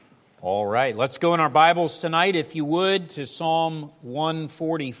All right, let's go in our Bibles tonight, if you would, to Psalm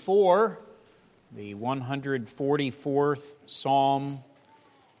 144, the 144th Psalm.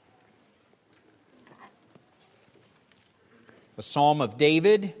 A Psalm of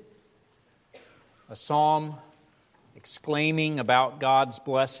David, a psalm exclaiming about God's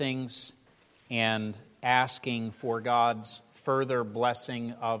blessings and asking for God's further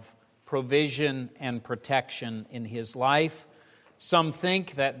blessing of provision and protection in his life. Some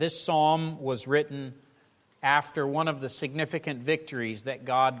think that this psalm was written after one of the significant victories that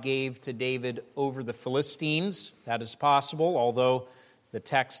God gave to David over the Philistines. That is possible, although the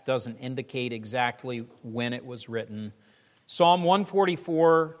text doesn't indicate exactly when it was written. Psalm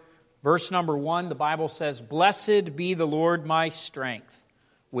 144, verse number 1, the Bible says, "Blessed be the Lord my strength,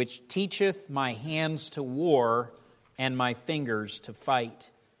 which teacheth my hands to war and my fingers to fight.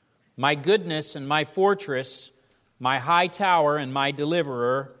 My goodness and my fortress, my high tower and my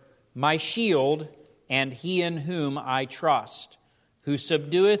deliverer, my shield, and he in whom I trust, who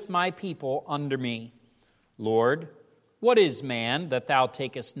subdueth my people under me. Lord, what is man that thou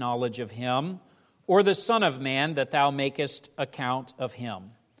takest knowledge of him, or the son of man that thou makest account of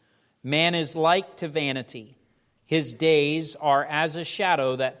him? Man is like to vanity. His days are as a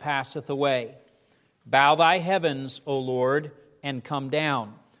shadow that passeth away. Bow thy heavens, O Lord, and come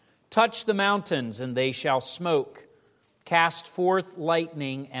down. Touch the mountains, and they shall smoke. Cast forth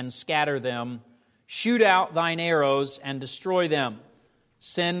lightning and scatter them. Shoot out thine arrows and destroy them.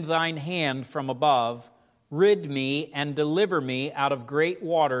 Send thine hand from above. Rid me and deliver me out of great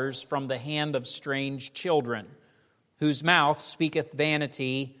waters, from the hand of strange children, whose mouth speaketh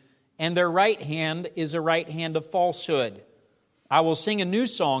vanity, and their right hand is a right hand of falsehood. I will sing a new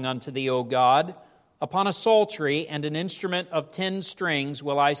song unto thee, O God. Upon a psaltery and an instrument of 10 strings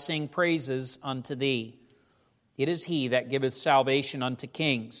will I sing praises unto thee. It is he that giveth salvation unto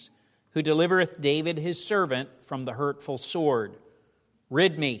kings, who delivereth David his servant from the hurtful sword.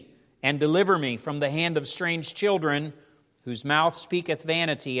 Rid me and deliver me from the hand of strange children, whose mouth speaketh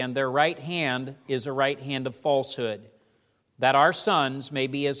vanity, and their right hand is a right hand of falsehood. That our sons may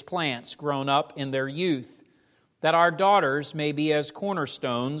be as plants grown up in their youth, that our daughters may be as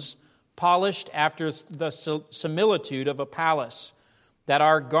cornerstones, polished after the similitude of a palace, that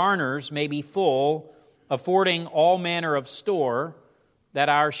our garners may be full, affording all manner of store, that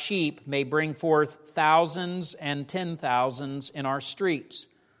our sheep may bring forth thousands and 10,000s in our streets,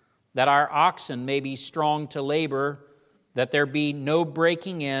 that our oxen may be strong to labor, that there be no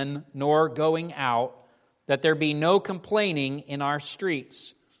breaking in nor going out, that there be no complaining in our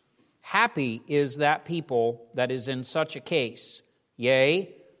streets. Happy is that people that is in such a case.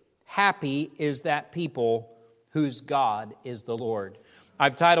 Yea, happy is that people whose God is the Lord."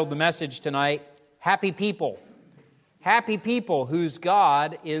 I've titled the message tonight, Happy People. Happy people whose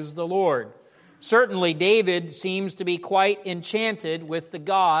God is the Lord. Certainly David seems to be quite enchanted with the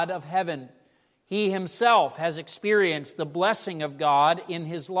God of heaven. He himself has experienced the blessing of God in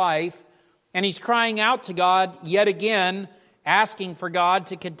his life, and he's crying out to God yet again, asking for God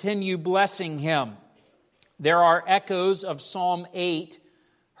to continue blessing him. There are echoes of Psalm 8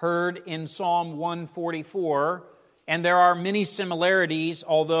 heard in Psalm 144, and there are many similarities,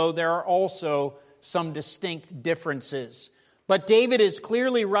 although there are also some distinct differences. But David is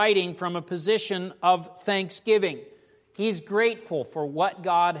clearly writing from a position of thanksgiving. He's grateful for what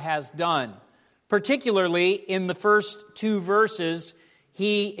God has done. Particularly in the first 2 verses,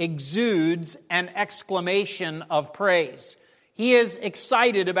 he exudes an exclamation of praise. He is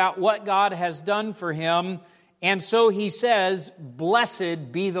excited about what God has done for him, and so he says,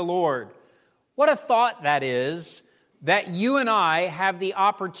 "Blessed be the Lord." What a thought that is, that you and I have the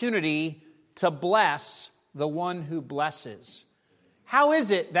opportunity to bless the one who blesses. How is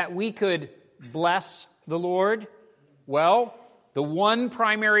it that we could bless the Lord? Well, the one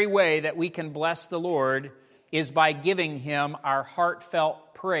primary way that we can bless the Lord is by giving him our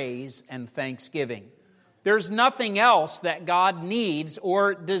heartfelt praise and thanksgiving. There's nothing else that God needs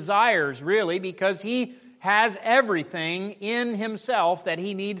or desires, really, because he has everything in himself that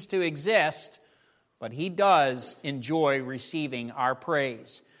he needs to exist, but he does enjoy receiving our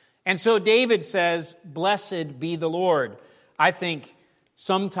praise. And so David says, "Blessed be the Lord." I think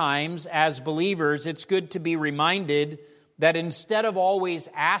sometimes as believers, it's good to be reminded that instead of always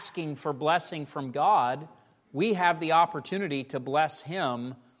asking for blessing from God, we have the opportunity to bless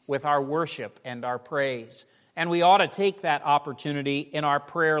him with our worship and our praise. And we ought to take that opportunity in our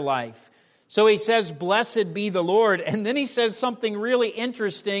prayer life. So he says, "Blessed be the Lord." And then he says something really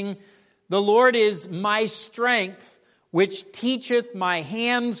interesting. "The Lord is my strength, which teacheth my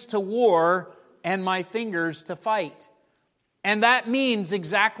hands to war and my fingers to fight." And that means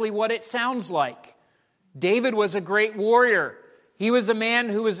exactly what it sounds like. David was a great warrior. He was a man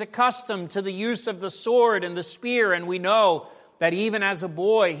who was accustomed to the use of the sword and the spear, and we know that even as a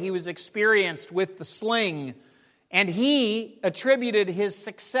boy he was experienced with the sling. And he attributed his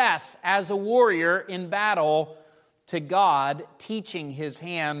success as a warrior in battle to God teaching his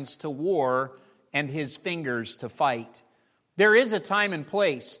hands to war and his fingers to fight. There is a time and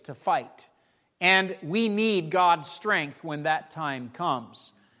place to fight, and we need God's strength when that time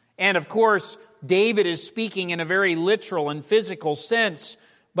comes. And of course, David is speaking in a very literal and physical sense,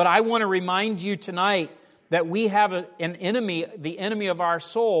 but I want to remind you tonight that we have an enemy, the enemy of our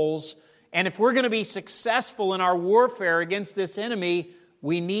souls, and if we're going to be successful in our warfare against this enemy,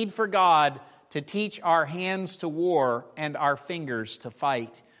 we need for God to teach our hands to war and our fingers to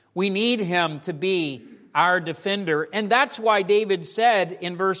fight. We need Him to be our defender. And that's why David said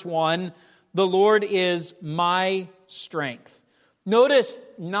in verse 1, "The Lord is my strength." Notice,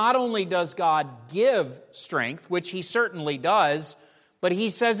 not only does God give strength, which He certainly does, but He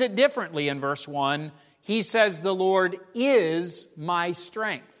says it differently in verse 1. He says, "The Lord is my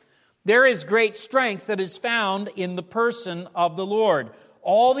strength." There is great strength that is found in the person of the Lord.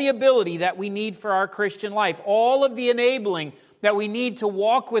 All the ability that we need for our Christian life, all of the enabling that we need to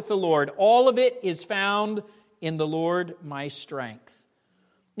walk with the Lord, all of it is found in the Lord, my strength.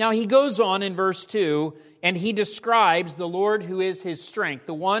 Now he goes on in verse 2, and he describes the Lord who is his strength,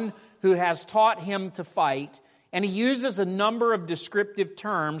 the one who has taught him to fight, and he uses a number of descriptive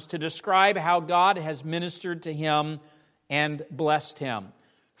terms to describe how God has ministered to him and blessed him.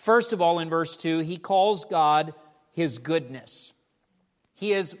 First of all, in verse 2, he calls God his goodness.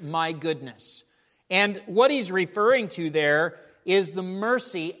 He is my goodness. And what he's referring to there is the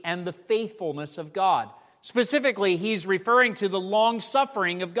mercy and the faithfulness of God. Specifically, he's referring to the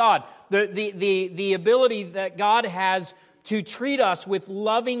long-suffering of God, the ability that God has to treat us with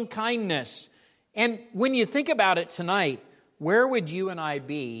loving kindness. And when you think about it tonight, where would you and I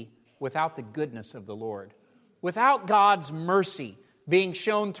be without the goodness of the Lord? Without God's mercy being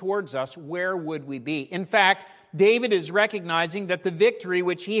shown towards us, where would we be? In fact, David is recognizing that the victory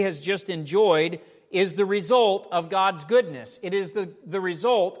which he has just enjoyed is the result of God's goodness. It is the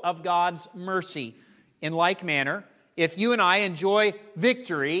result of God's mercy. In like manner, if you and I enjoy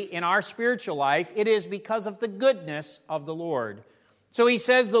victory in our spiritual life, it is because of the goodness of the Lord. So he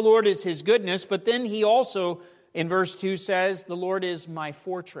says the Lord is his goodness, but then he also, in verse 2, says, the Lord is my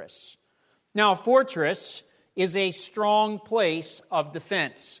fortress. Now, a fortress is a strong place of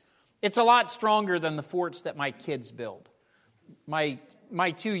defense. It's a lot stronger than the forts that my kids build. My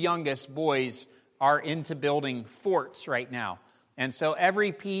two youngest boys are into building forts right now. And so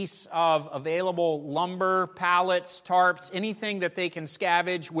every piece of available lumber, pallets, tarps, anything that they can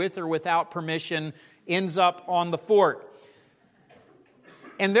scavenge with or without permission ends up on the fort.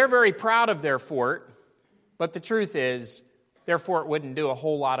 And they're very proud of their fort, but the truth is, their fort wouldn't do a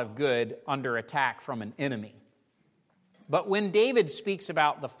whole lot of good under attack from an enemy. But when David speaks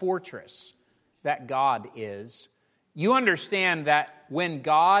about the fortress that God is, you understand that when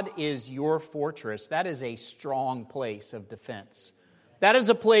God is your fortress, that is a strong place of defense. That is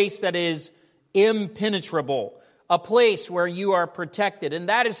a place that is impenetrable, a place where you are protected. And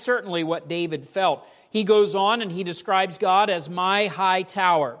that is certainly what David felt. He goes on and he describes God as my high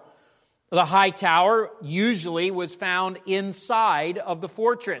tower. The high tower usually was found inside of the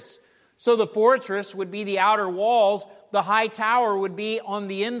fortress. So the fortress would be the outer walls, the high tower would be on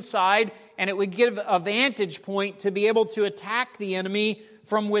the inside, and it would give a vantage point to be able to attack the enemy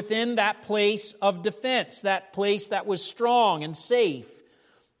from within that place of defense, that place that was strong and safe.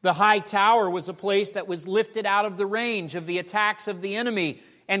 The high tower was a place that was lifted out of the range of the attacks of the enemy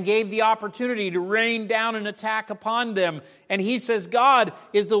and gave the opportunity to rain down an attack upon them. And he says, God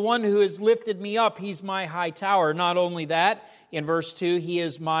is the one who has lifted me up. He's my high tower. Not only that, in verse 2, he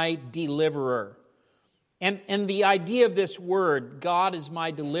is my deliverer. And the idea of this word, God is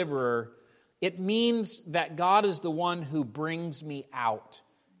my deliverer, it means that God is the one who brings me out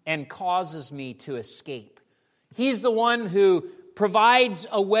and causes me to escape. He's the one who provides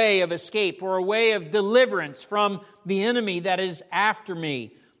a way of escape or a way of deliverance from the enemy that is after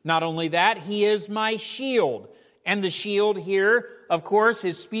me. Not only that, he is my shield. And the shield here, of course,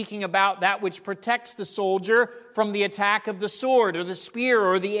 is speaking about that which protects the soldier from the attack of the sword or the spear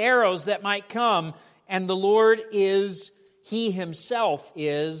or the arrows that might come. And the Lord is, He Himself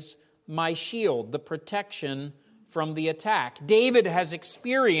is my shield, the protection from the attack. David has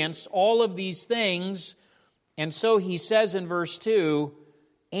experienced all of these things, and so he says in verse 2,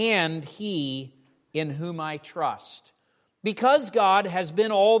 and He in whom I trust. Because God has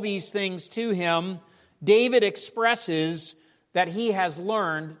been all these things to him, David expresses that he has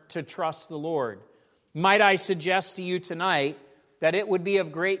learned to trust the Lord. Might I suggest to you tonight that it would be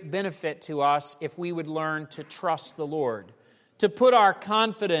of great benefit to us if we would learn to trust the Lord, to put our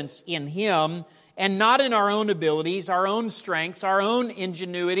confidence in Him and not in our own abilities, our own strengths, our own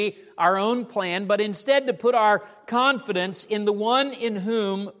ingenuity, our own plan, but instead to put our confidence in the one in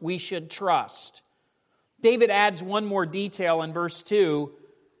whom we should trust. David adds one more detail in verse 2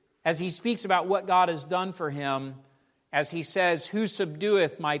 as he speaks about what God has done for him, as he says, "Who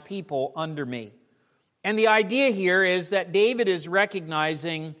subdueth my people under me?" And the idea here is that David is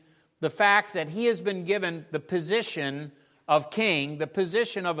recognizing the fact that he has been given the position of king, the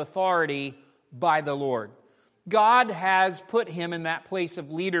position of authority by the Lord. God has put him in that place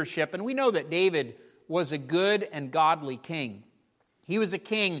of leadership, and we know that David was a good and godly king. He was a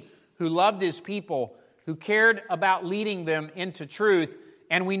king who loved his people, who cared about leading them into truth,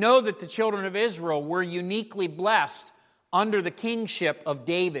 and we know that the children of Israel were uniquely blessed under the kingship of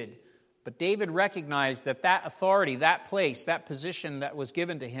David. But David recognized that that authority, that place, that position that was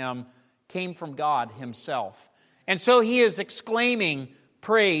given to him came from God Himself. And so he is exclaiming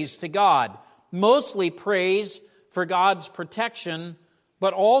praise to God, mostly praise for God's protection,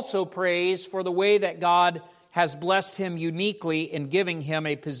 but also praise for the way that God has blessed him uniquely in giving him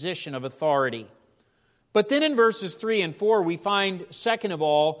a position of authority. But then in verses 3 and 4, we find, second of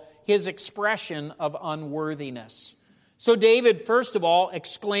all, his expression of unworthiness. So David, first of all,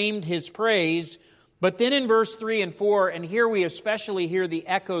 exclaimed his praise, but then in verse 3 and 4, and here we especially hear the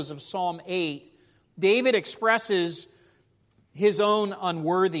echoes of Psalm 8, David expresses his own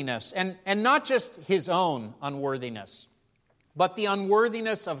unworthiness, and not just his own unworthiness, but the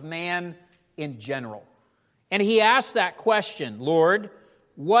unworthiness of man in general. And he asks that question, "Lord,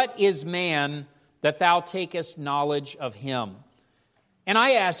 what is man that Thou takest knowledge of him?" And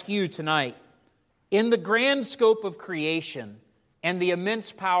I ask you tonight, in the grand scope of creation and the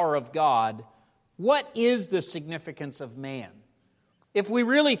immense power of God, what is the significance of man? If we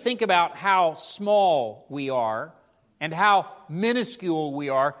really think about how small we are and how minuscule we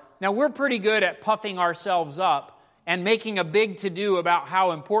are, now we're pretty good at puffing ourselves up and making a big to-do about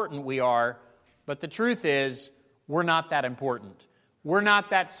how important we are, but the truth is, we're not that important. We're not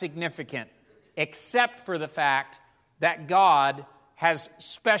that significant, except for the fact that God has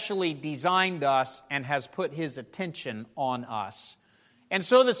specially designed us and has put His attention on us. And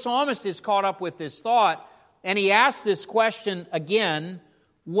so the psalmist is caught up with this thought, and he asks this question again,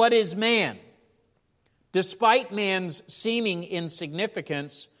 what is man? Despite man's seeming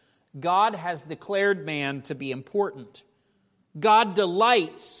insignificance, God has declared man to be important. God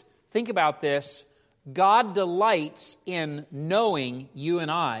delights, think about this, God delights in knowing you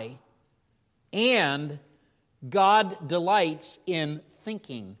and I, and God delights in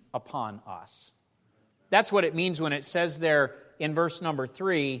thinking upon us. That's what it means when it says there in verse number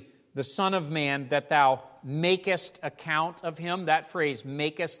 3, the Son of Man, that Thou makest account of Him. That phrase,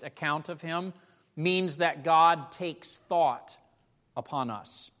 makest account of Him, means that God takes thought upon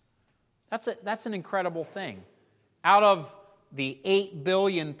us. That's an incredible thing. Out of the 8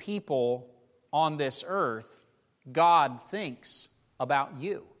 billion people on this earth, God thinks about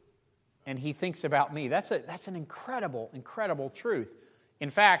you. And He thinks about me. That's an incredible, incredible truth. In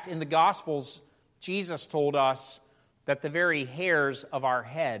fact, in the Gospels, Jesus told us that the very hairs of our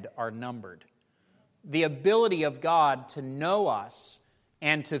head are numbered. The ability of God to know us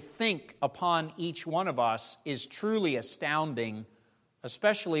and to think upon each one of us is truly astounding,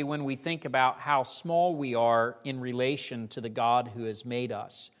 especially when we think about how small we are in relation to the God who has made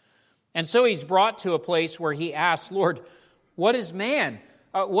us. And so he's brought to a place where he asks, Lord, what is man?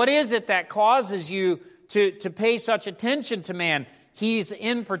 What is it that causes you to pay such attention to man? He's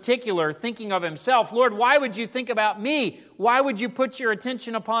in particular thinking of himself. Lord, why would you think about me? Why would you put your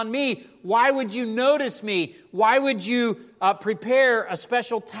attention upon me? Why would you notice me? Why would you prepare a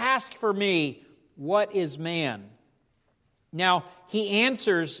special task for me? What is man? Now, he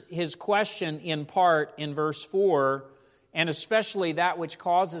answers his question in part in verse 4, and especially that which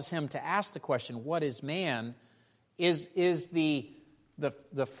causes him to ask the question, what is man, is the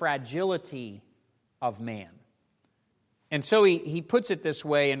fragility of man. And so he puts it this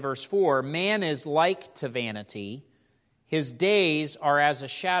way in verse 4, man is like to vanity, his days are as a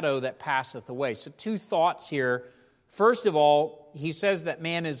shadow that passeth away. So 2 thoughts here. First of all, he says that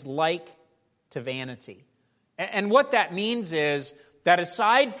man is like to vanity. And what that means is that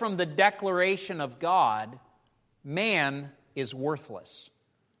aside from the declaration of God, man is worthless.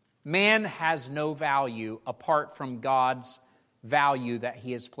 Man has no value apart from God's value that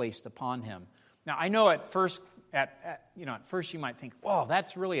He has placed upon him. Now, I know at first you might think, "Whoa,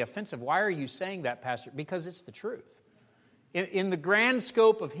 that's really offensive. Why are you saying that, Pastor?" Because it's the truth. in the grand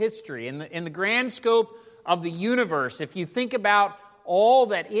scope of history, in the grand scope of the universe, if you think about all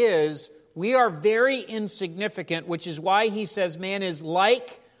that is, we are very insignificant, which is why he says man is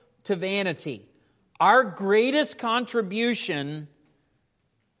like to vanity. Our greatest contribution,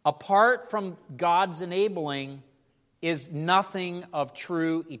 apart from God's enabling, is nothing of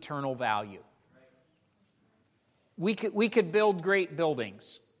true eternal value. We could build great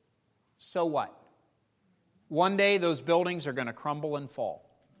buildings. So what? One day those buildings are going to crumble and fall.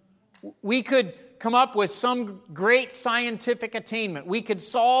 We could come up with some great scientific attainment. We could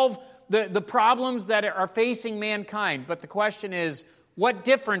solve the problems that are facing mankind. But the question is, what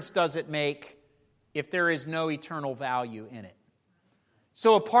difference does it make if there is no eternal value in it?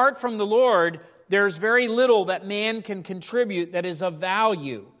 So apart from the Lord, there's very little that man can contribute that is of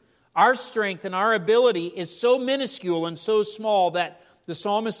value. Our strength and our ability is so minuscule and so small that the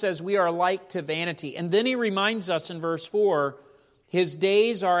psalmist says we are like to vanity. And then he reminds us in verse 4, his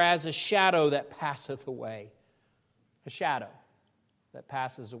days are as a shadow that passeth away. A shadow that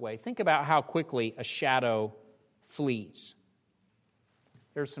passes away. Think about how quickly a shadow flees.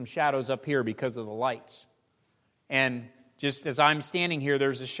 There's some shadows up here because of the lights. And just as I'm standing here,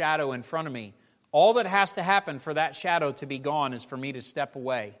 there's a shadow in front of me. All that has to happen for that shadow to be gone is for me to step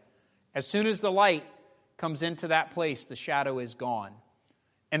away. As soon as the light comes into that place, the shadow is gone.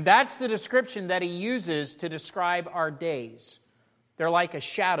 And that's the description that he uses to describe our days. They're like a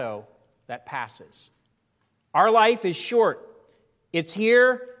shadow that passes. Our life is short. It's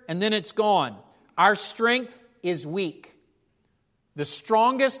here and then it's gone. Our strength is weak. The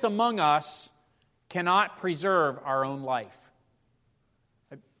strongest among us cannot preserve our own life.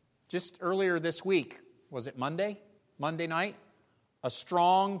 Just earlier this week, was it Monday? Monday night? A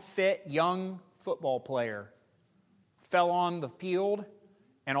strong, fit, young football player fell on the field,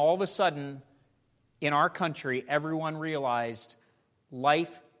 and all of a sudden, in our country, everyone realized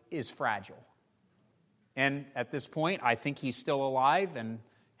life is fragile. And at this point, I think he's still alive and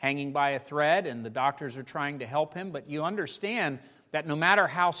hanging by a thread, and the doctors are trying to help him. But you understand that no matter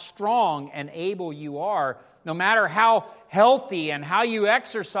how strong and able you are, no matter how healthy and how you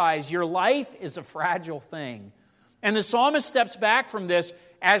exercise, your life is a fragile thing. And the psalmist steps back from this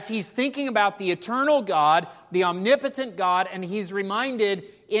as he's thinking about the eternal God, the omnipotent God, and he's reminded,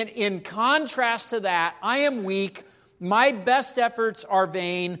 in contrast to that, I am weak, my best efforts are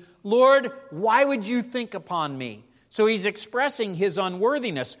vain. Lord, why would you think upon me? So he's expressing his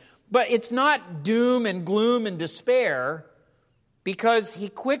unworthiness. But it's not doom and gloom and despair, because he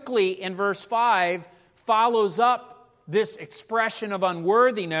quickly, in verse 5, follows up this expression of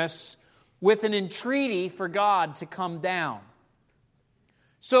unworthiness with an entreaty for God to come down.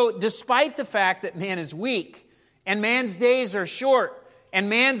 So despite the fact that man is weak, and man's days are short, and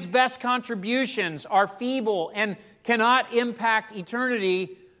man's best contributions are feeble and cannot impact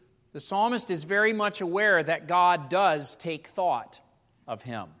eternity, the psalmist is very much aware that God does take thought of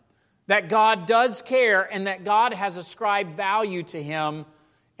him, that God does care, and that God has ascribed value to him.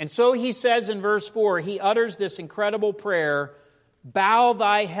 And so he says in verse 4, he utters this incredible prayer, bow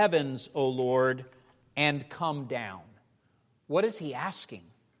thy heavens, O Lord, and come down. What is he asking?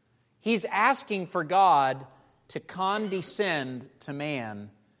 He's asking for God to condescend to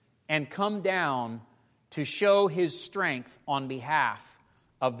man and come down to show his strength on behalf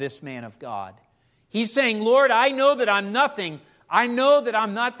of this man of God. He's saying, Lord, I know that I'm nothing. I know that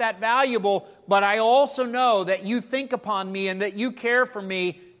I'm not that valuable, but I also know that you think upon me and that you care for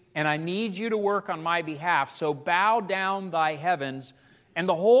me, and I need you to work on my behalf. So bow down thy heavens. And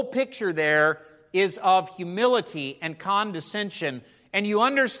the whole picture there is of humility and condescension. And you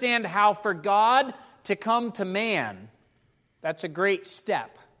understand how for God to come to man, that's a great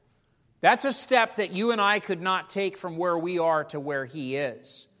step. That's a step that you and I could not take from where we are to where he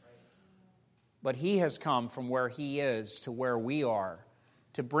is. But he has come from where he is to where we are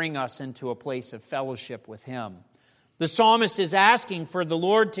to bring us into a place of fellowship with him. The psalmist is asking for the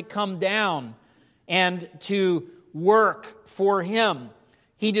Lord to come down and to work for him.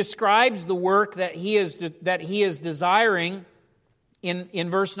 He describes the work that he is desiring in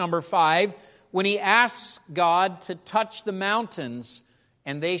verse number 5 when he asks God to touch the mountains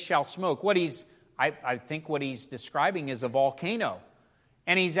and they shall smoke. I think what he's describing is a volcano.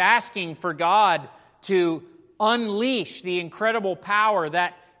 And he's asking for God to unleash the incredible power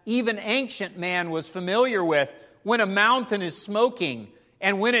that even ancient man was familiar with. When a mountain is smoking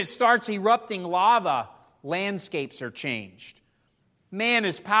and when it starts erupting lava, landscapes are changed. Man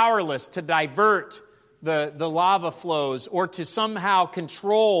is powerless to divert the lava flows or to somehow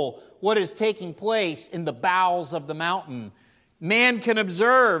control what is taking place in the bowels of the mountain. Man can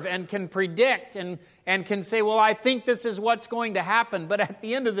observe and can predict and can say, well, I think this is what's going to happen. But at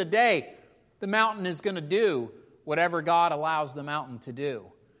the end of the day, the mountain is going to do whatever God allows the mountain to do.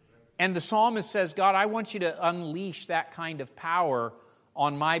 And the psalmist says, God, I want you to unleash that kind of power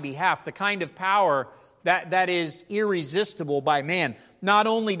on my behalf, the kind of power that is irresistible by man. Not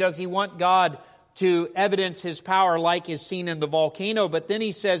only does he want God to evidence his power like is seen in the volcano, but then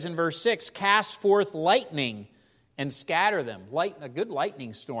he says in verse 6, cast forth lightning and scatter them. A good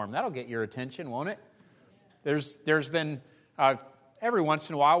lightning storm. That'll get your attention, won't it? There's been, every once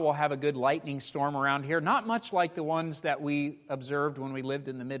in a while, we'll have a good lightning storm around here. Not much like the ones that we observed when we lived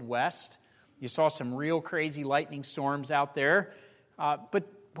in the Midwest. You saw some real crazy lightning storms out there.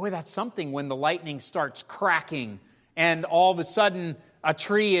 But boy, that's something when the lightning starts cracking and all of a sudden a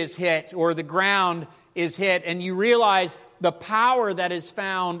tree is hit or the ground is hit, and you realize the power that is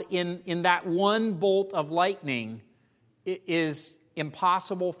found in that one bolt of lightning is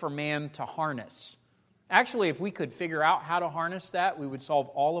impossible for man to harness. Actually, if we could figure out how to harness that, we would solve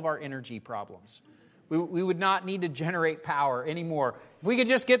all of our energy problems. We would not need to generate power anymore. If we could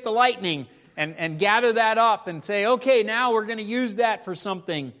just get the lightning and gather that up and say, okay, now we're going to use that for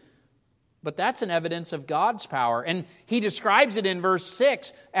something. But that's an evidence of God's power. And he describes it in verse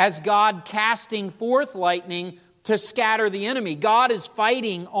 6 as God casting forth lightning to scatter the enemy. God is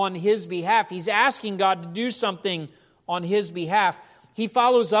fighting on his behalf. He's asking God to do something on his behalf. He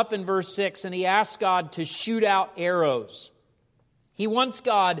follows up in verse 6 and he asks God to shoot out arrows. He wants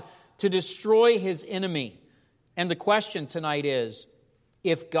God to destroy his enemy. And the question tonight is,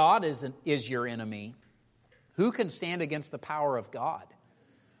 if God is your enemy, who can stand against the power of God?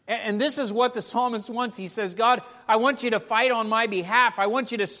 And this is what the psalmist wants. He says, God, I want you to fight on my behalf. I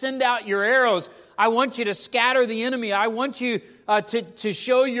want you to send out your arrows. I want you to scatter the enemy. I want you to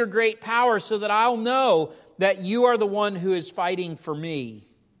show your great power so that I'll know that you are the one who is fighting for me.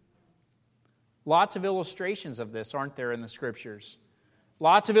 Lots of illustrations of this, aren't there, in the Scriptures?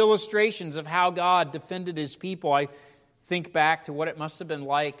 Lots of illustrations of how God defended his people. I think back to what it must have been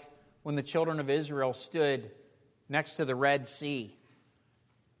like when the children of Israel stood next to the Red Sea.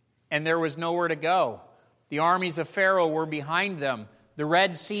 And there was nowhere to go. The armies of Pharaoh were behind them. The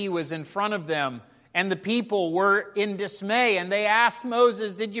Red Sea was in front of them. And the people were in dismay. And they asked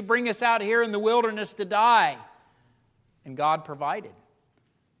Moses, did you bring us out here in the wilderness to die? And God provided.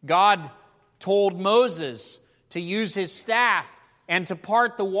 God told Moses to use his staff and to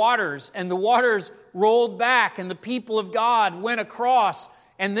part the waters. And the waters rolled back and the people of God went across.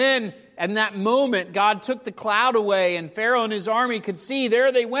 And then, in that moment, God took the cloud away and Pharaoh and his army could see.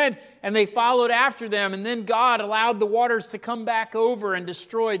 There they went and they followed after them. And then God allowed the waters to come back over and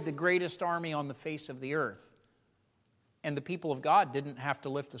destroyed the greatest army on the face of the earth. And the people of God didn't have to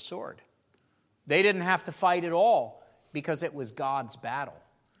lift a sword. They didn't have to fight at all because it was God's battle.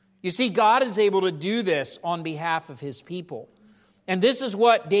 You see, God is able to do this on behalf of his people. And this is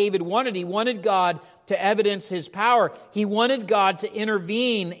what David wanted. He wanted God to evidence his power. He wanted God to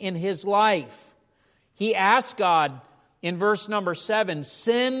intervene in his life. He asked God in verse number 7,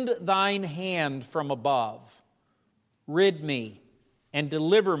 send thine hand from above, rid me and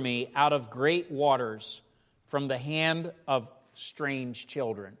deliver me out of great waters from the hand of strange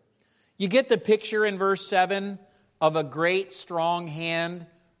children. You get the picture in verse 7 of a great strong hand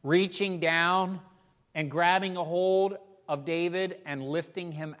reaching down and grabbing a hold of David and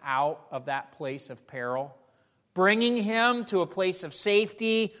lifting him out of that place of peril, bringing him to a place of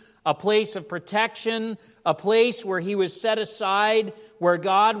safety, a place of protection, a place where he was set aside, where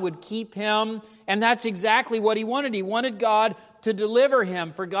God would keep him. And that's exactly what he wanted. He wanted God to deliver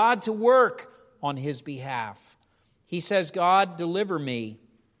him, for God to work on his behalf. He says, God, deliver me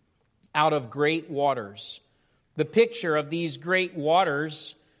out of great waters. The picture of these great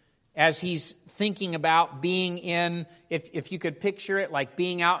waters, as he's thinking about being in, if you could picture it like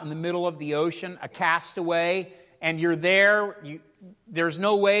being out in the middle of the ocean, a castaway, and you're there, there's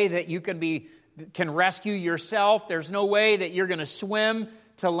no way that you can rescue yourself. There's no way that you're going to swim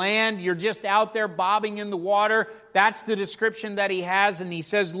to land. You're just out there bobbing in the water. That's the description that he has. And he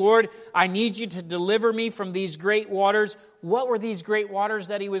says, Lord, I need you to deliver me from these great waters. What were these great waters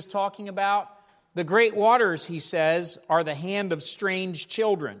that he was talking about? The great waters, he says, are the hand of strange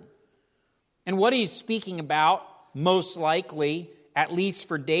children. And what he's speaking about, most likely, at least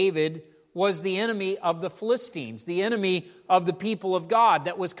for David, was the enemy of the Philistines, the enemy of the people of God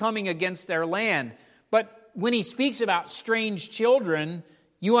that was coming against their land. But when he speaks about strange children,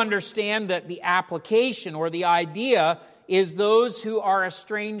 you understand that the application or the idea is those who are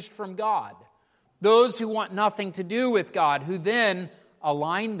estranged from God, those who want nothing to do with God, who then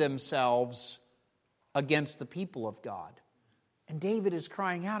align themselves against the people of God. And David is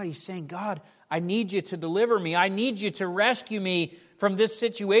crying out. He's saying, God, I need you to deliver me. I need you to rescue me from this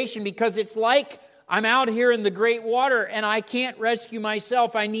situation because it's like I'm out here in the great water and I can't rescue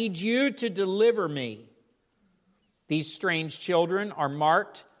myself. I need you to deliver me. These strange children are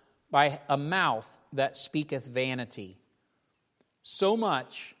marked by a mouth that speaketh vanity. So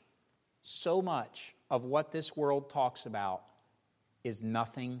much of what this world talks about is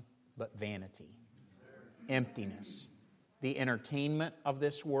nothing but vanity, emptiness. The entertainment of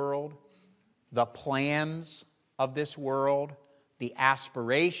this world, the plans of this world, the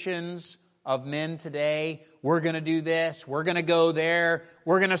aspirations of men today. We're going to do this. We're going to go there.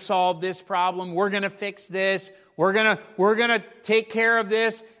 We're going to solve this problem. We're going to fix this. We're going to take care of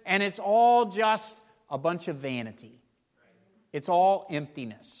this. And it's all just a bunch of vanity. It's all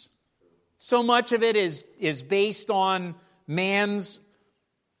emptiness. So much of it is based on man's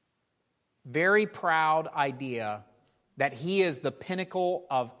very proud idea that he is the pinnacle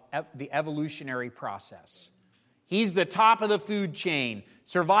of the evolutionary process. He's the top of the food chain,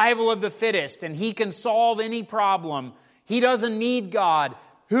 survival of the fittest, and he can solve any problem. He doesn't need God.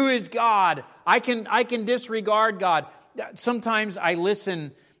 Who is God? I can disregard God. Sometimes I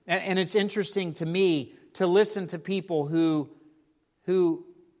listen, and it's interesting to me to listen to people who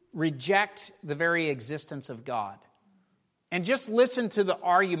reject the very existence of God. And just listen to the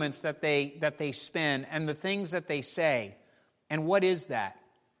arguments that they spin and the things that they say. And what is that?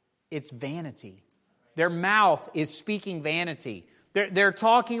 It's vanity. Their mouth is speaking vanity. They're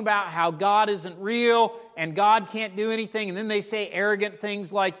talking about how God isn't real and God can't do anything. And then they say arrogant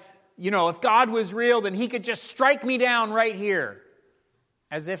things like, if God was real, then he could just strike me down right here.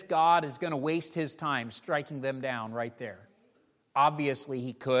 As if God is going to waste his time striking them down right there. Obviously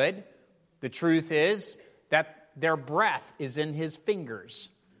he could. The truth is that their breath is in his fingers,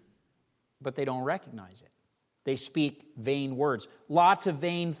 but they don't recognize it. They speak vain words. Lots of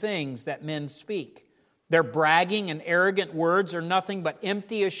vain things that men speak. Their bragging and arrogant words are nothing but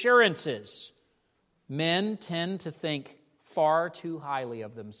empty assurances. Men tend to think far too highly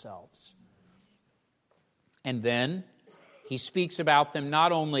of themselves. And then he speaks about them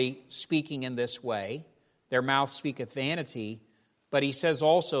not only speaking in this way, their mouth speaketh vanity, but he says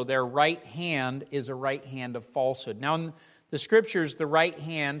also their right hand is a right hand of falsehood. Now in the Scriptures, the right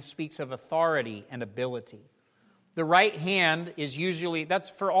hand speaks of authority and ability. The right hand is usually, that's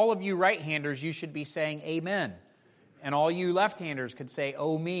for all of you right-handers, you should be saying amen. And all you left-handers could say,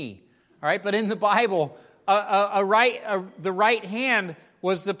 oh me. All right, but in the Bible, the right hand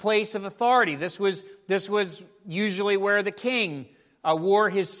was the place of authority. This was usually where the king wore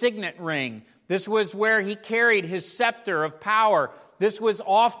his signet ring. This was where he carried his scepter of power. This was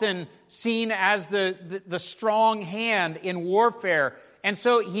often seen as the strong hand in warfare. And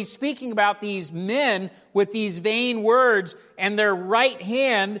so he's speaking about these men with these vain words, and their right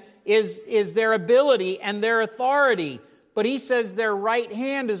hand is their ability and their authority. But he says their right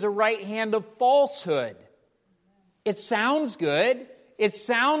hand is a right hand of falsehood. It sounds good. It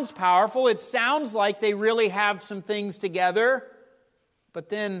sounds powerful. It sounds like they really have some things together. But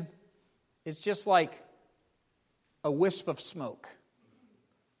then it's just like a wisp of smoke.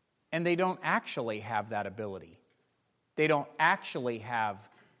 And they don't actually have that ability. They don't actually have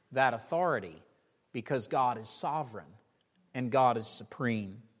that authority because God is sovereign and God is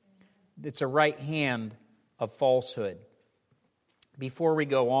supreme. It's a right hand of falsehood. Before we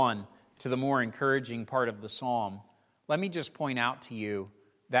go on to the more encouraging part of the psalm, let me just point out to you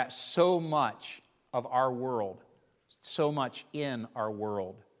that so much of our world, so much in our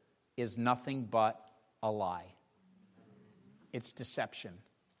world, is nothing but a lie. It's deception.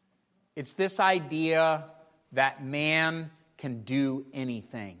 It's this idea that man can do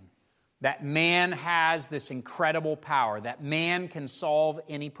anything, that man has this incredible power, that man can solve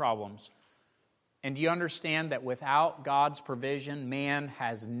any problems. And do you understand that without God's provision, man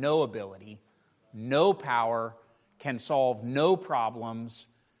has no ability, no power, can solve no problems?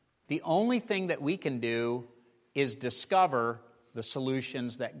 The only thing that we can do is discover the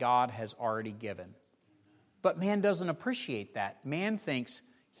solutions that God has already given. But man doesn't appreciate that. Man thinks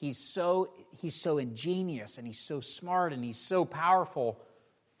he's so ingenious and he's so smart and he's so powerful,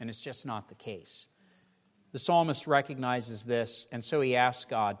 and it's just not the case. The psalmist recognizes this, and so he asks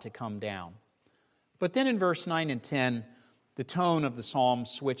God to come down. But then in verse 9 and 10, the tone of the psalm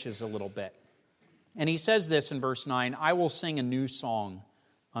switches a little bit. And he says this in verse 9, I will sing a new song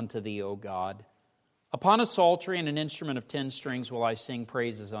unto thee, O God. Upon a psaltery and an instrument of 10 strings will I sing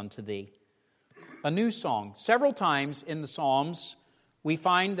praises unto thee. A new song. Several times in the Psalms, we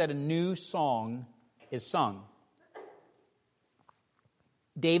find that a new song is sung.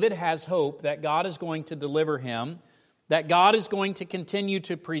 David has hope that God is going to deliver him, that God is going to continue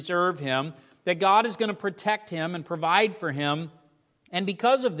to preserve him, that God is going to protect him and provide for him. And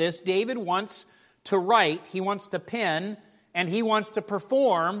because of this, David wants to write, he wants to pen, and he wants to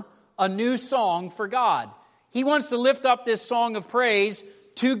perform a new song for God. He wants to lift up this song of praise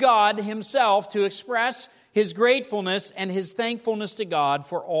to God himself to express his gratefulness and his thankfulness to God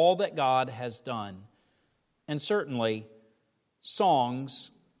for all that God has done. And certainly, songs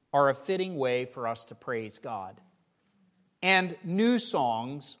are a fitting way for us to praise God. And new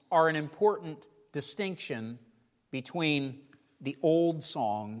songs are an important distinction between the old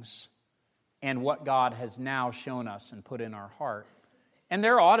songs and what God has now shown us and put in our heart. And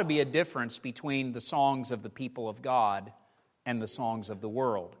there ought to be a difference between the songs of the people of God and the songs of the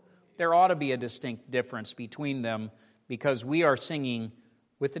world. There ought to be a distinct difference between them because we are singing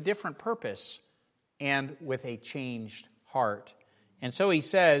with a different purpose and with a changed heart. And so he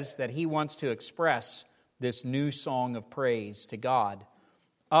says that he wants to express this new song of praise to God.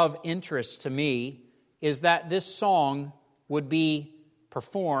 Of interest to me is that this song would be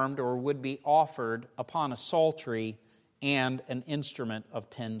performed or would be offered upon a psaltery and an instrument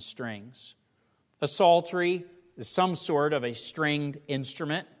of 10 strings. A psaltery is some sort of a stringed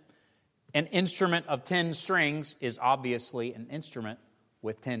instrument. An instrument of 10 strings is obviously an instrument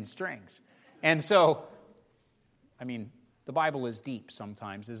with 10 strings. And so, the Bible is deep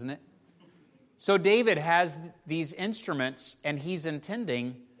sometimes, isn't it? So David has these instruments, and he's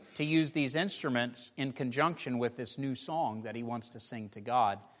intending to use these instruments in conjunction with this new song that he wants to sing to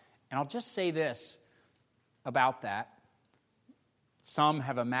God. And I'll just say this about that. Some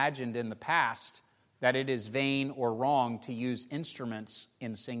have imagined in the past that it is vain or wrong to use instruments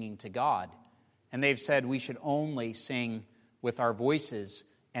in singing to God. And they've said we should only sing with our voices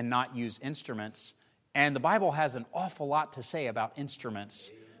and not use instruments. And the Bible has an awful lot to say about instruments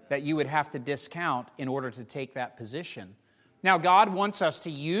that you would have to discount in order to take that position. Now, God wants us to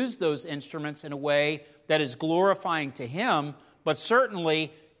use those instruments in a way that is glorifying to Him, but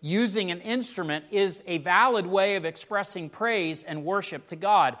certainly using an instrument is a valid way of expressing praise and worship to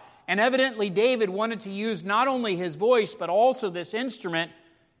God. And evidently, David wanted to use not only his voice, but also this instrument.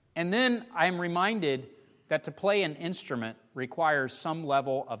 And then I'm reminded that to play an instrument requires some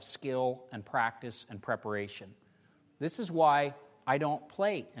level of skill and practice and preparation. This is why I don't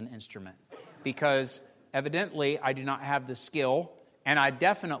play an instrument, because evidently I do not have the skill, and I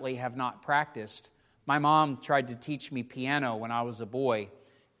definitely have not practiced. My mom tried to teach me piano when I was a boy,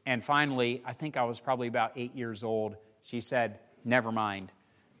 and finally, I think I was probably about 8 years old, she said, never mind,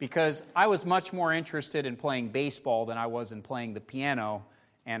 because I was much more interested in playing baseball than I was in playing the piano,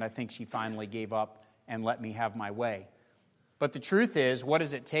 and I think she finally gave up and let me have my way. But the truth is, what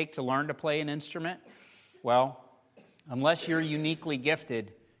does it take to learn to play an instrument? Well, unless you're uniquely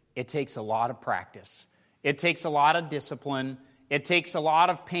gifted, it takes a lot of practice. It takes a lot of discipline. It takes a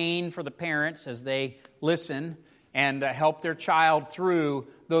lot of pain for the parents as they listen and help their child through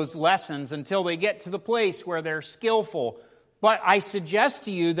those lessons until they get to the place where they're skillful. But I suggest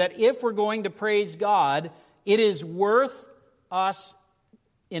to you that if we're going to praise God, it is worth us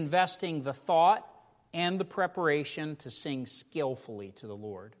investing the thought and the preparation to sing skillfully to the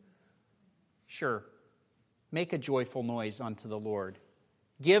Lord. Sure, make a joyful noise unto the Lord.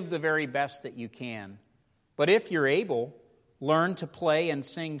 Give the very best that you can. But if you're able, learn to play and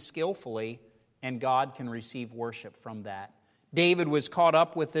sing skillfully, and God can receive worship from that. David was caught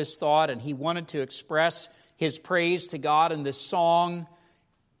up with this thought, and he wanted to express his praise to God in this song.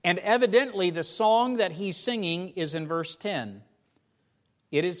 And evidently, the song that he's singing is in verse 10.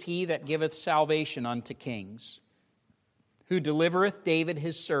 It is he that giveth salvation unto kings, who delivereth David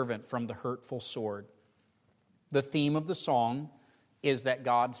his servant from the hurtful sword. The theme of the song is that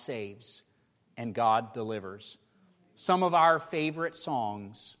God saves and God delivers. Some of our favorite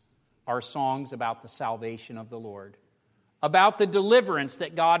songs are songs about the salvation of the Lord, about the deliverance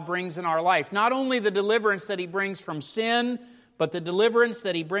that God brings in our life. Not only the deliverance that He brings from sin, but the deliverance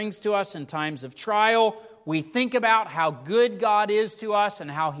that He brings to us in times of trial. We think about how good God is to us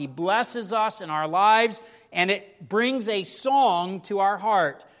and how He blesses us in our lives, and it brings a song to our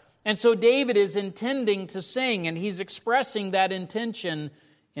heart. And so David is intending to sing, and he's expressing that intention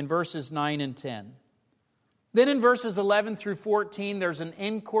in verses 9 and 10. Then in verses 11 through 14, there's an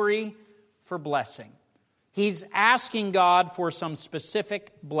inquiry for blessing. He's asking God for some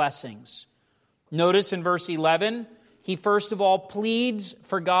specific blessings. Notice in verse 11, he first of all pleads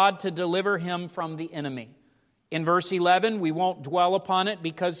for God to deliver him from the enemy. In verse 11, we won't dwell upon it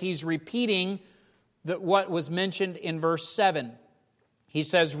because he's repeating what was mentioned in verse 7. He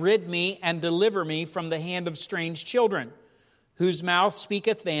says, "Rid me and deliver me from the hand of strange children, whose mouth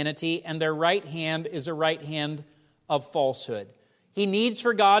speaketh vanity, and their right hand is a right hand of falsehood. He needs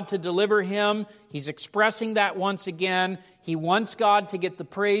for God to deliver him. He's expressing that once again. He wants God to get the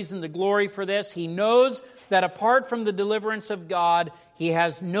praise and the glory for this. He knows that apart from the deliverance of God, he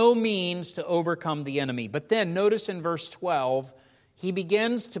has no means to overcome the enemy. But then, notice in verse 12, he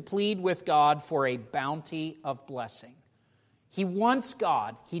begins to plead with God for a bounty of blessing. He wants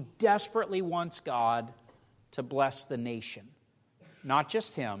God, he desperately wants God to bless the nation. Not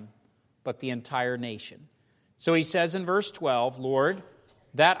just him, but the entire nation. So he says in verse 12, Lord,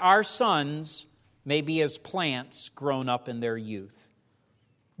 that our sons may be as plants grown up in their youth.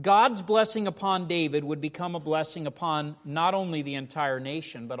 God's blessing upon David would become a blessing upon not only the entire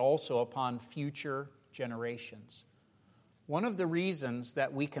nation, but also upon future generations. One of the reasons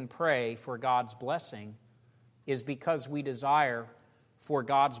that we can pray for God's blessing is because we desire for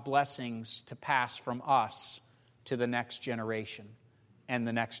God's blessings to pass from us to the next generation and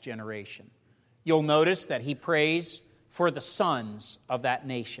the next generation. You'll notice that he prays for the sons of that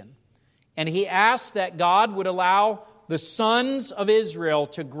nation. And he asks that God would allow the sons of Israel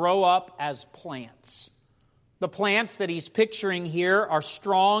to grow up as plants. The plants that he's picturing here are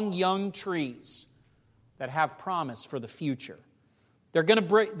strong young trees that have promise for the future. They're going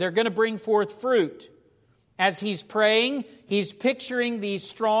to bring forth fruit. As he's praying, he's picturing these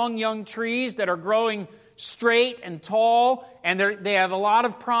strong young trees that are growing straight and tall, and they have a lot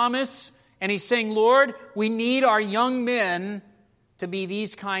of promise. And he's saying, Lord, we need our young men to be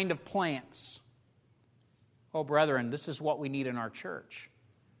these kind of plants. Oh, brethren, this is what we need in our church.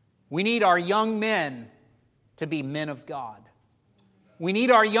 We need our young men to be men of God. We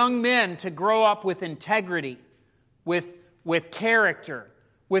need our young men to grow up with integrity, with character,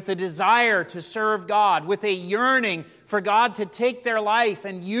 with a desire to serve God, with a yearning for God to take their life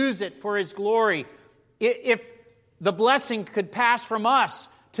and use it for His glory. If the blessing could pass from us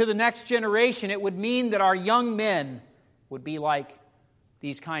to the next generation, it would mean that our young men would be like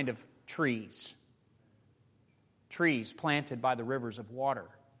these kind of trees. Trees planted by the rivers of water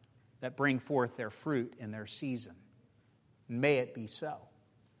that bring forth their fruit in their season. May it be so.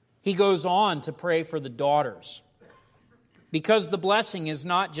 He goes on to pray for the daughters, because the blessing is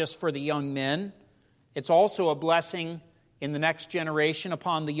not just for the young men, it's also a blessing in the next generation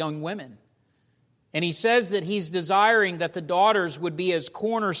upon the young women. And he says that he's desiring that the daughters would be as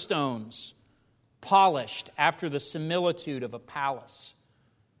cornerstones, polished after the similitude of a palace.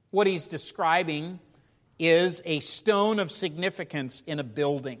 What he's describing is a stone of significance in a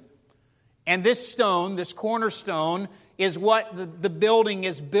building. And this stone, this cornerstone, is what the building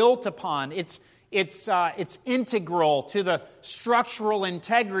is built upon. It's integral to the structural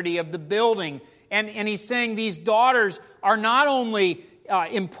integrity of the building. And he's saying these daughters are not only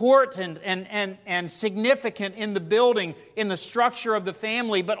important and significant in the building, in the structure of the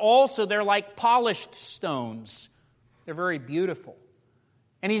family, but also they're like polished stones. They're very beautiful.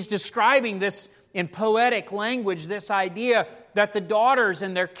 And he's describing this in poetic language, this idea that the daughters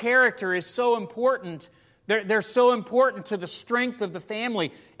and their character is so important. They're so important to the strength of the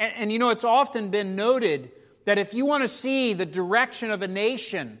family. And you know, it's often been noted that if you want to see the direction of a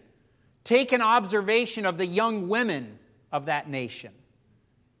nation, take an observation of the young women of that nation.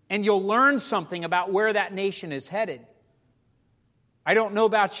 And you'll learn something about where that nation is headed. I don't know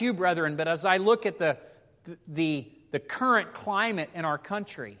about you, brethren, but as I look at the current climate in our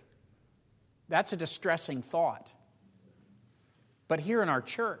country, that's a distressing thought. But here in our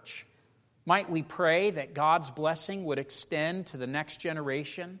church, might we pray that God's blessing would extend to the next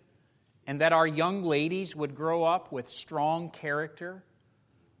generation and that our young ladies would grow up with strong character,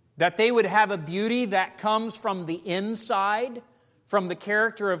 that they would have a beauty that comes from the inside, from the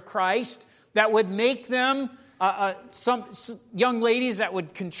character of Christ, that would make them some young ladies that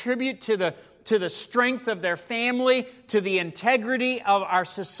would contribute to the strength of their family, to the integrity of our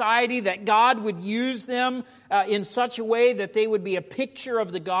society, that God would use them in such a way that they would be a picture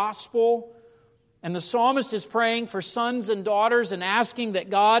of the gospel. And the psalmist is praying for sons and daughters and asking that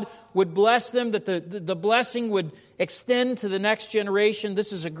God would bless them, that the blessing would extend to the next generation.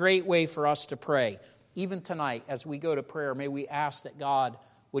 This is a great way for us to pray. Even tonight, as we go to prayer, may we ask that God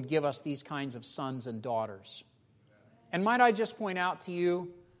would give us these kinds of sons and daughters. And might I just point out to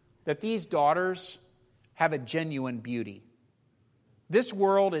you that these daughters have a genuine beauty. This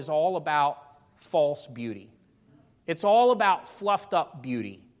world is all about false beauty. It's all about fluffed up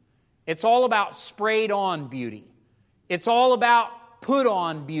beauty. It's all about sprayed on beauty. It's all about put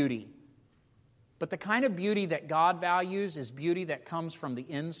on beauty. But the kind of beauty that God values is beauty that comes from the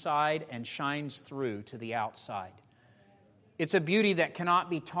inside and shines through to the outside. It's a beauty that cannot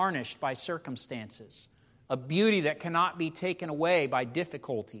be tarnished by circumstances. A beauty that cannot be taken away by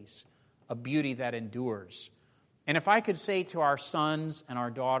difficulties. A beauty that endures. And if I could say to our sons and our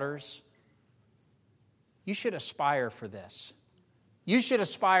daughters, you should aspire for this. You should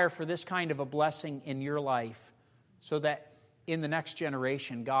aspire for this kind of a blessing in your life so that in the next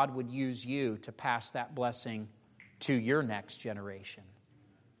generation, God would use you to pass that blessing to your next generation.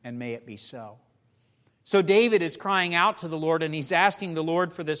 And may it be so. So David is crying out to the Lord, and he's asking the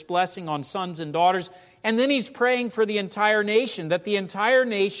Lord for this blessing on sons and daughters. And then he's praying for the entire nation, that the entire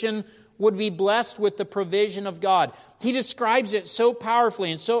nation would be blessed with the provision of God. He describes it so powerfully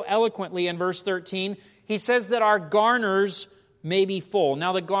and so eloquently in verse 13. He says that our garners may be full.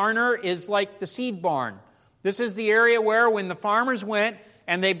 Now the garner is like the seed barn. This is the area where when the farmers went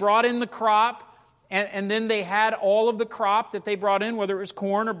and they brought in the crop, and then they had all of the crop that they brought in, whether it was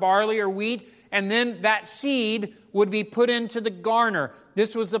corn or barley or wheat, and then that seed would be put into the garner.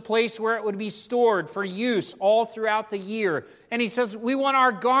 This was the place where it would be stored for use all throughout the year. And he says, we want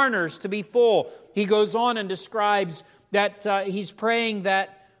our garners to be full. He goes on and describes that he's praying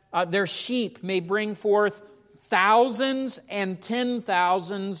that their sheep may bring forth thousands and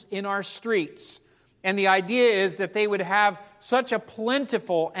 10,000s in our streets. And the idea is that they would have such a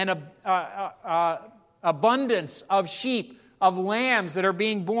plentiful and abundance of sheep, of lambs that are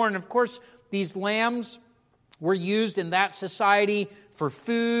being born. Of course, these lambs were used in that society for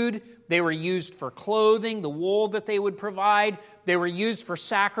food. They were used for clothing, the wool that they would provide. They were used for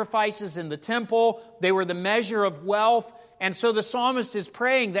sacrifices in the temple. They were the measure of wealth. And so the psalmist is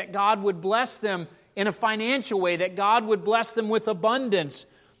praying that God would bless them in a financial way, that God would bless them with abundance.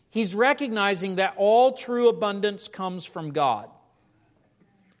 He's recognizing that all true abundance comes from God.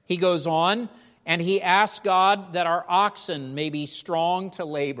 He goes on and he asks God that our oxen may be strong to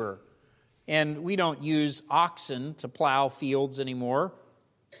labor. And we don't use oxen to plow fields anymore.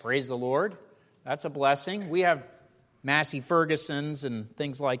 Praise the Lord. That's a blessing. We have Massey Fergusons and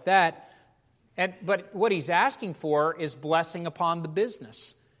things like that. But what he's asking for is blessing upon the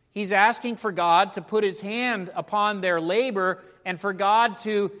business. He's asking for God to put His hand upon their labor and for God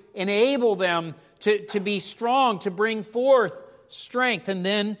to enable them to be strong, to bring forth strength. And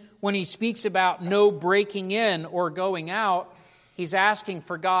then when he speaks about no breaking in or going out, he's asking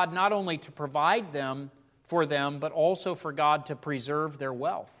for God not only to provide them for them, but also for God to preserve their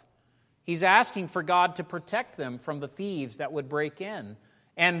wealth. He's asking for God to protect them from the thieves that would break in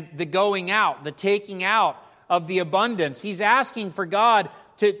and the going out, the taking out of the abundance. He's asking for God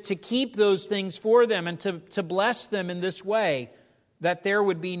to keep those things for them and to bless them in this way, that there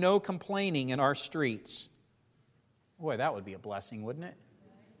would be no complaining in our streets. Boy, that would be a blessing, wouldn't it?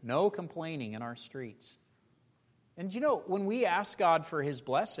 No complaining in our streets. And you know, when we ask God for His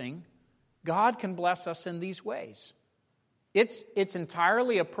blessing, God can bless us in these ways. It's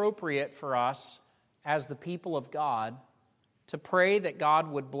entirely appropriate for us as the people of God to pray that God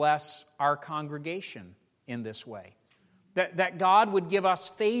would bless our congregation in this way. That God would give us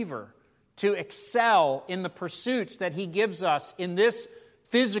favor to excel in the pursuits that He gives us in this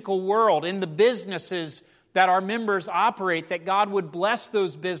physical world, in the businesses that our members operate, that God would bless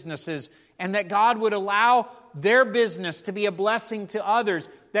those businesses and that God would allow their business to be a blessing to others,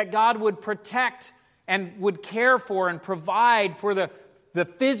 that God would protect and would care for and provide for the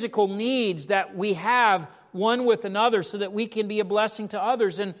physical needs that we have one with another so that we can be a blessing to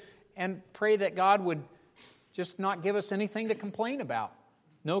others, and pray that God would just not give us anything to complain about.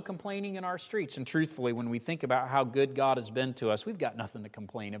 No complaining in our streets. And truthfully, when we think about how good God has been to us, we've got nothing to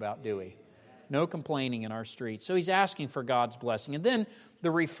complain about, do we? No complaining in our streets. So he's asking for God's blessing. And then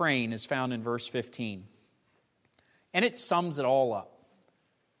the refrain is found in verse 15. And it sums it all up.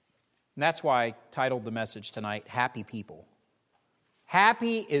 And that's why I titled the message tonight, Happy People.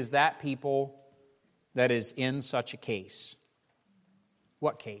 Happy is that people that is in such a case.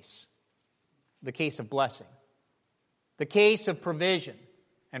 What case? The case of blessing. The case of provision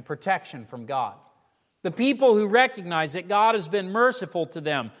and protection from God. The people who recognize that God has been merciful to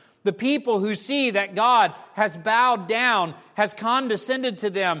them. The people who see that God has bowed down, has condescended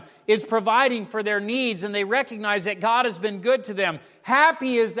to them, is providing for their needs, and they recognize that God has been good to them.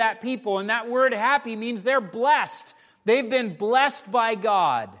 Happy is that people, and that word happy means they're blessed. They've been blessed by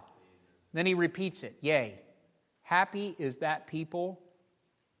God. Then he repeats it, yea, happy is that people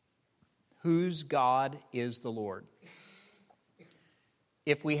whose God is the Lord.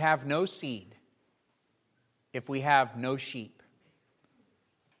 If we have no seed, if we have no sheep,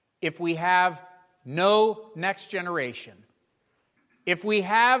 if we have no next generation, if we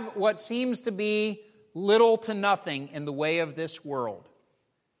have what seems to be little to nothing in the way of this world,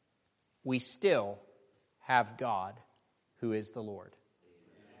 we still have God who is the Lord.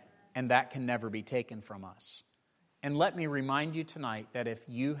 And that can never be taken from us. And let me remind you tonight that if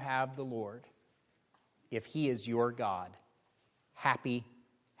you have the Lord, if He is your God, happy,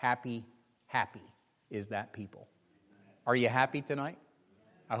 happy, happy is that people. Are you happy tonight?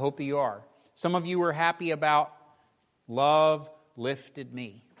 I hope that you are. Some of you were happy about love lifted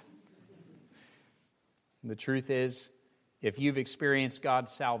me. The truth is, if you've experienced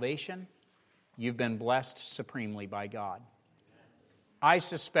God's salvation, you've been blessed supremely by God. I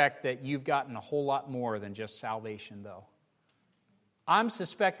suspect that you've gotten a whole lot more than just salvation, though. I'm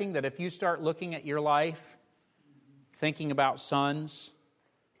suspecting that if you start looking at your life, thinking about sons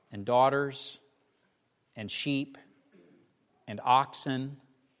and daughters and sheep and oxen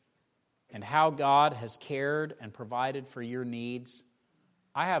and how God has cared and provided for your needs,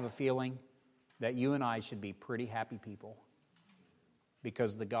 I have a feeling that you and I should be pretty happy people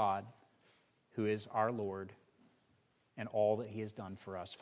because the God who is our Lord and all that He has done for us.